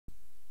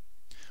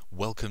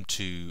Welcome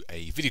to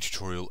a video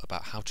tutorial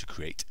about how to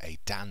create a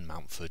Dan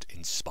Mountford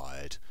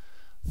inspired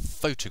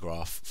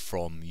photograph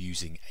from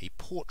using a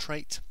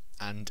portrait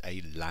and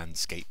a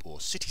landscape or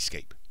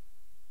cityscape.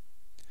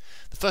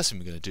 The first thing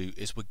we're going to do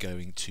is we're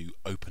going to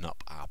open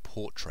up our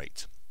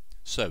portrait.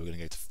 So we're going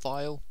to go to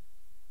File,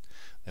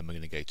 then we're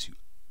going to go to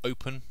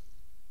Open,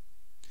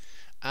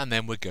 and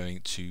then we're going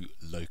to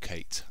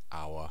locate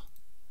our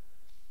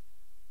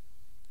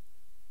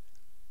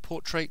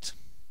portrait.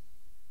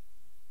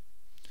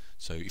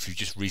 So if you've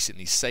just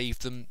recently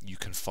saved them, you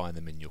can find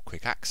them in your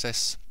quick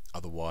access.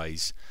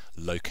 Otherwise,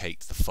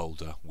 locate the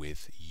folder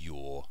with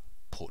your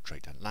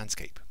portrait and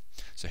landscape.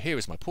 So here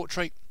is my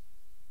portrait.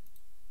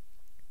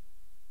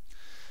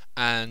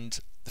 And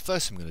the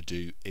first thing I'm going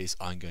to do is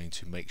I'm going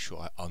to make sure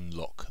I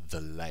unlock the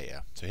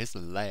layer. So here's the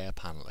layer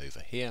panel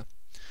over here.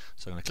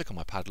 So I'm going to click on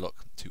my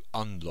padlock to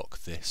unlock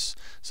this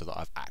so that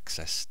I've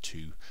access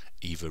to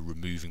either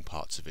removing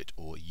parts of it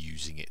or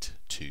using it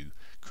to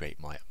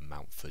create my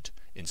Mountford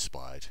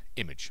inspired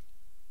image.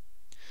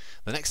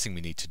 The next thing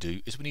we need to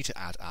do is we need to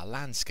add our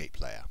landscape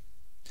layer.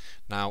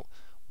 Now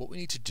what we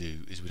need to do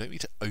is we don't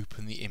need to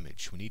open the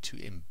image, we need to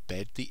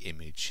embed the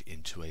image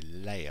into a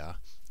layer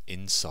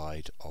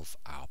inside of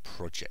our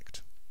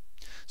project.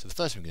 So the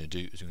first thing we're going to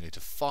do is we're going to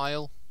go to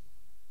File,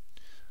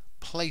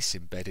 Place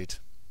Embedded,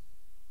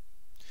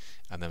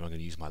 and then I'm going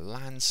to use my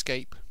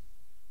landscape,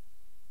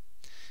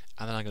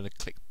 and then I'm going to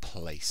click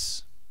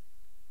Place.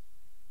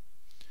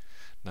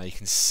 Now you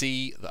can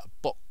see that a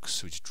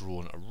box which is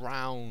drawn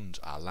around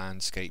our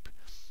landscape.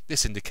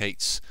 This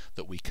indicates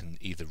that we can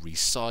either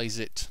resize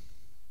it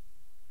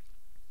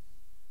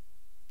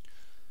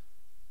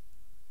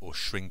or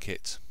shrink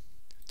it,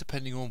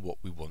 depending on what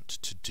we want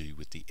to do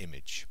with the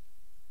image.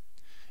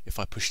 If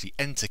I push the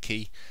Enter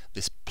key,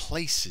 this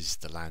places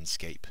the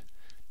landscape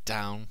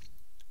down.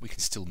 We can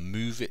still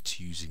move it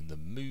using the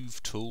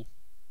Move tool.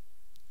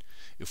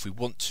 If we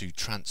want to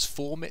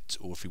transform it,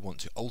 or if we want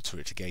to alter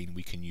it again,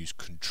 we can use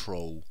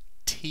Control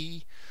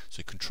T.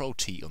 So Control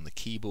T on the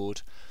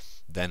keyboard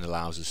then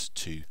allows us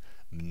to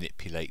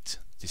manipulate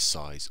the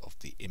size of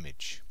the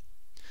image.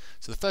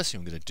 So the first thing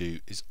I'm going to do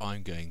is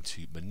I'm going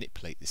to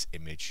manipulate this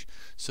image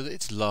so that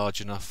it's large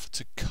enough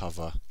to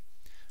cover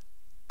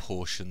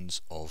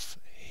portions of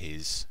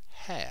his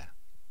hair.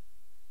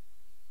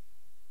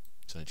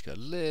 So I need to go a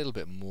little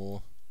bit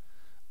more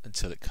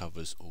until it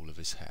covers all of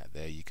his hair.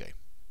 There you go.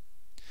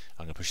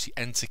 I'm going to push the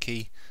Enter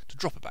key to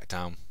drop it back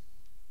down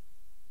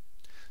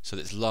so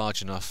that it's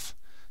large enough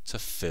to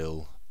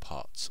fill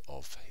parts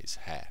of his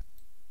hair.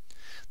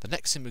 The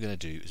next thing we're going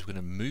to do is we're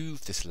going to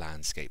move this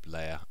landscape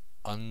layer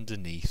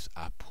underneath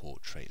our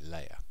portrait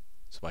layer.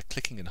 So by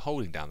clicking and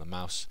holding down the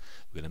mouse,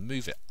 we're going to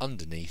move it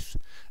underneath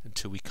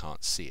until we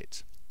can't see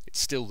it. It's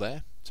still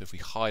there, so if we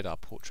hide our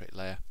portrait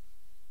layer,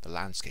 the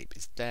landscape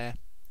is there.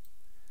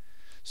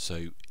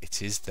 So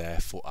it is there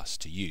for us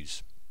to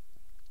use.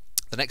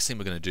 The next thing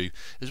we're going to do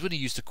is we're going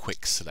to use the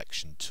quick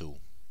selection tool.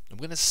 I'm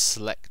going to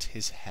select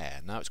his hair.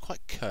 Now it's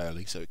quite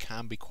curly, so it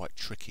can be quite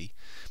tricky,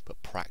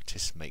 but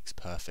practice makes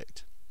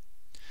perfect.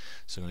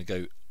 So I'm going to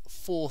go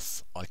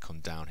fourth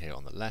icon down here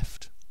on the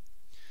left.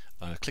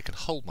 I'm going to click and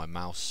hold my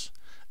mouse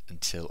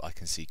until I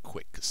can see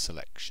quick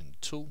selection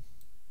tool.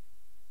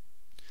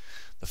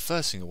 The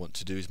first thing I want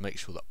to do is make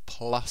sure that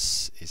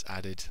plus is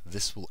added.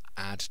 This will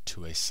add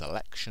to a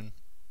selection.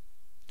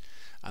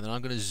 And then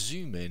I'm going to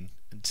zoom in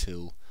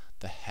until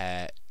the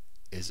hair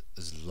is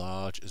as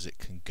large as it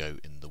can go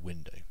in the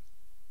window.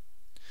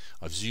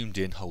 I've zoomed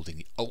in holding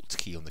the Alt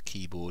key on the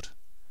keyboard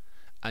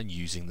and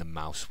using the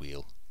mouse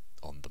wheel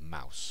on the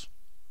mouse.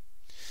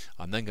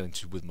 I'm then going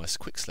to, with my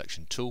quick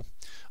selection tool,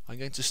 I'm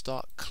going to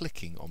start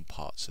clicking on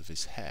parts of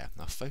his hair.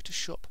 Now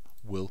Photoshop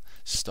will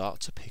start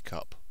to pick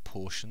up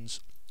portions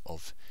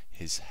of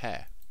his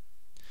hair.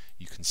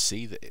 You can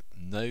see that it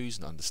knows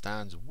and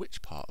understands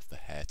which part of the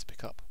hair to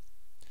pick up.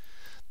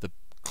 The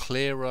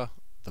clearer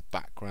the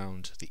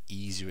background, the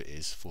easier it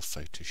is for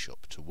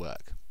Photoshop to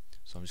work.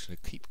 So I'm just going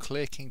to keep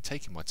clicking,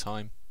 taking my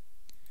time.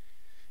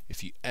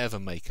 If you ever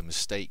make a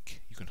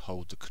mistake, you can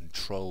hold the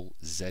Control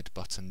Z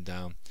button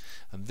down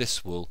and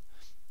this will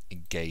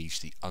engage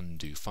the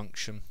undo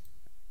function.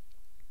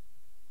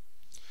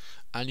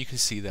 And you can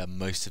see there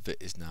most of it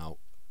is now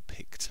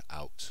picked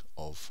out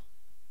of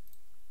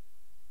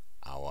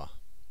our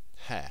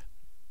hair.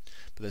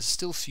 But there's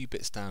still a few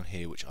bits down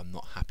here which I'm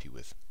not happy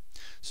with.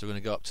 So we're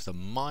going to go up to the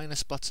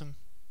minus button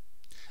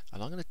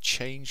and I'm going to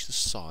change the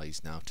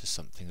size now to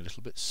something a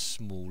little bit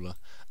smaller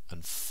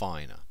and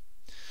finer.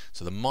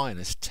 So the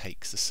minus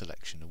takes the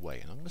selection away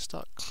and I'm going to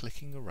start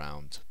clicking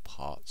around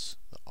parts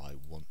that I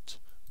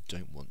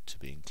don't want to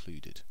be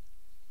included.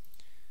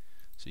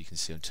 So you can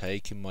see I'm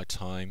taking my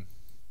time,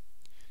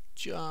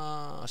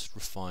 just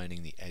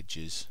refining the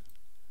edges.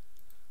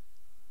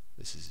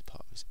 This is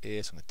part of his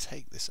ear, so I'm going to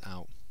take this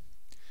out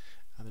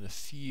and then a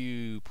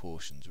few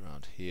portions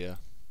around here.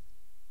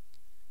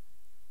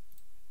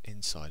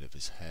 Inside of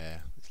his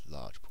hair, this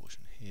large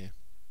portion here,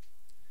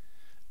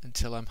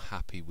 until I'm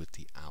happy with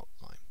the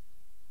outline.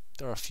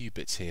 There are a few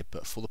bits here,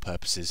 but for the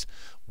purposes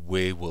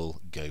we will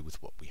go with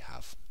what we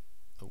have.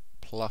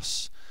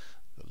 plus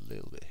a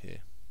little bit here.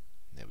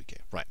 There we go.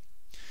 Right,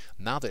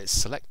 now that it's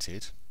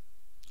selected,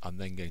 I'm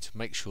then going to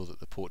make sure that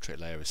the portrait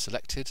layer is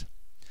selected.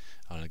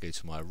 I'm going to go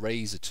to my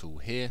eraser tool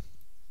here,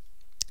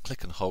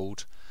 click and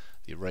hold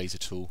the eraser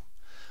tool,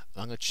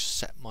 and I'm going to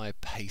set my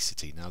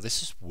opacity. Now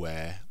this is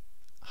where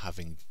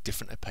having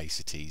different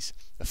opacities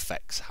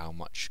affects how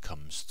much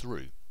comes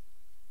through.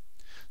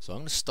 So I'm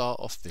going to start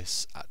off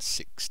this at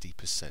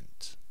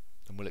 60%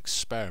 and we'll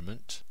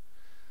experiment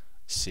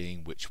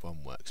seeing which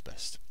one works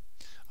best.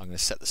 I'm going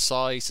to set the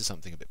size to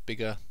something a bit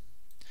bigger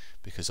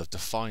because I've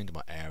defined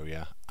my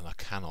area and I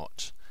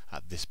cannot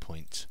at this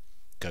point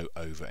go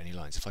over any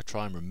lines. If I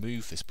try and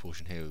remove this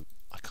portion here,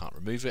 I can't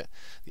remove it.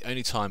 The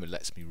only time it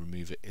lets me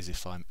remove it is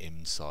if I'm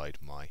inside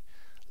my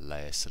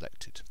layer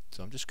selected.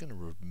 So I'm just going to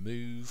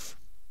remove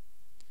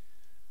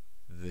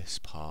this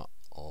part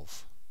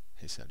of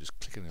his hair. Just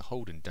clicking and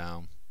holding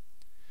down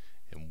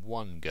in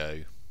one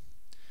go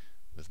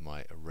with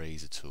my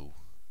eraser tool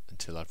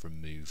until I've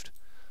removed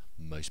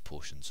most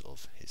portions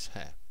of his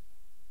hair.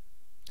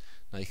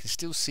 Now you can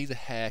still see the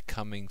hair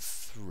coming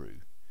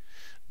through.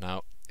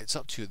 Now it's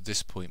up to you at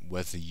this point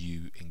whether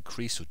you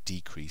increase or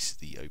decrease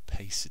the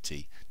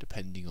opacity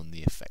depending on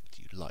the effect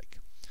you like.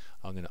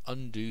 I'm going to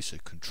undo, so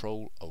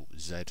Control Alt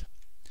Z,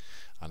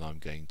 and I'm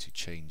going to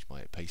change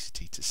my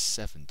opacity to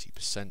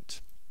 70%, and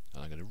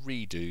I'm going to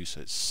redo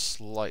so it's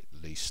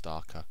slightly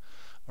starker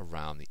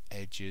around the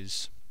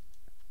edges.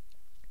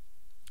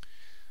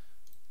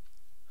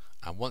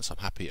 And once I'm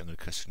happy, I'm going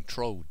to press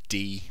Control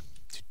D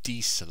to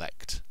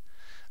deselect,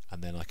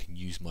 and then I can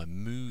use my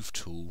move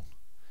tool,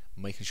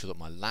 making sure that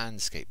my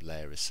landscape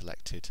layer is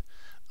selected,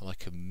 and I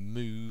can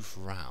move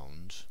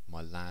round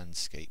my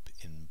landscape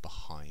in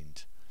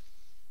behind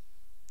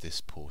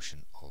this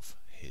portion of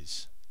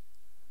his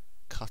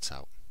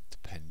cutout,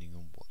 depending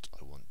on what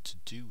I want to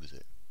do with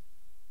it.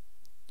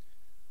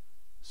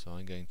 So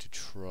I'm going to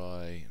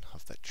try and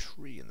have that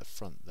tree in the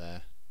front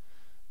there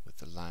with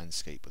the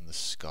landscape and the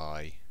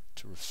sky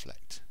to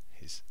reflect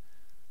his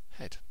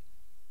head.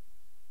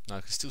 Now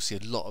I can still see a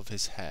lot of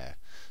his hair,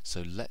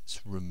 so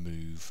let's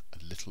remove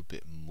a little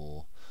bit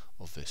more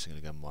of this. I'm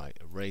going to go on my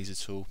eraser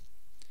tool,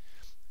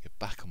 get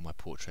back on my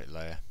portrait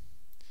layer,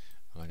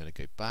 and I'm going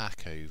to go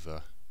back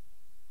over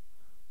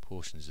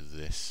portions of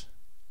this,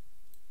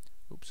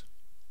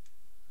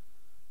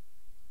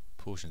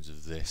 portions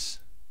of this,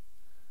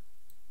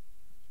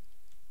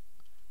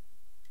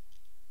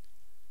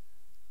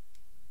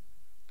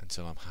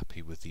 until I'm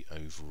happy with the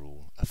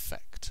overall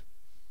effect.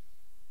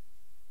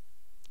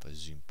 If I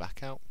zoom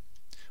back out,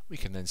 we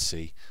can then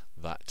see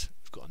that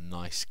we've got a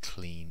nice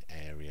clean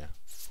area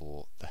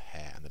for the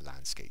hair and the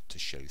landscape to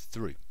show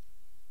through.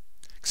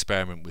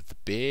 Experiment with the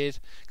beard,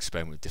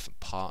 experiment with different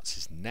parts,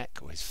 his neck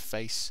or his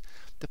face,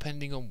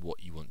 depending on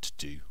what you want to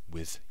do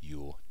with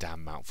your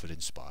Dan Mountford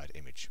inspired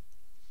image.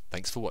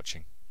 Thanks for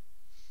watching.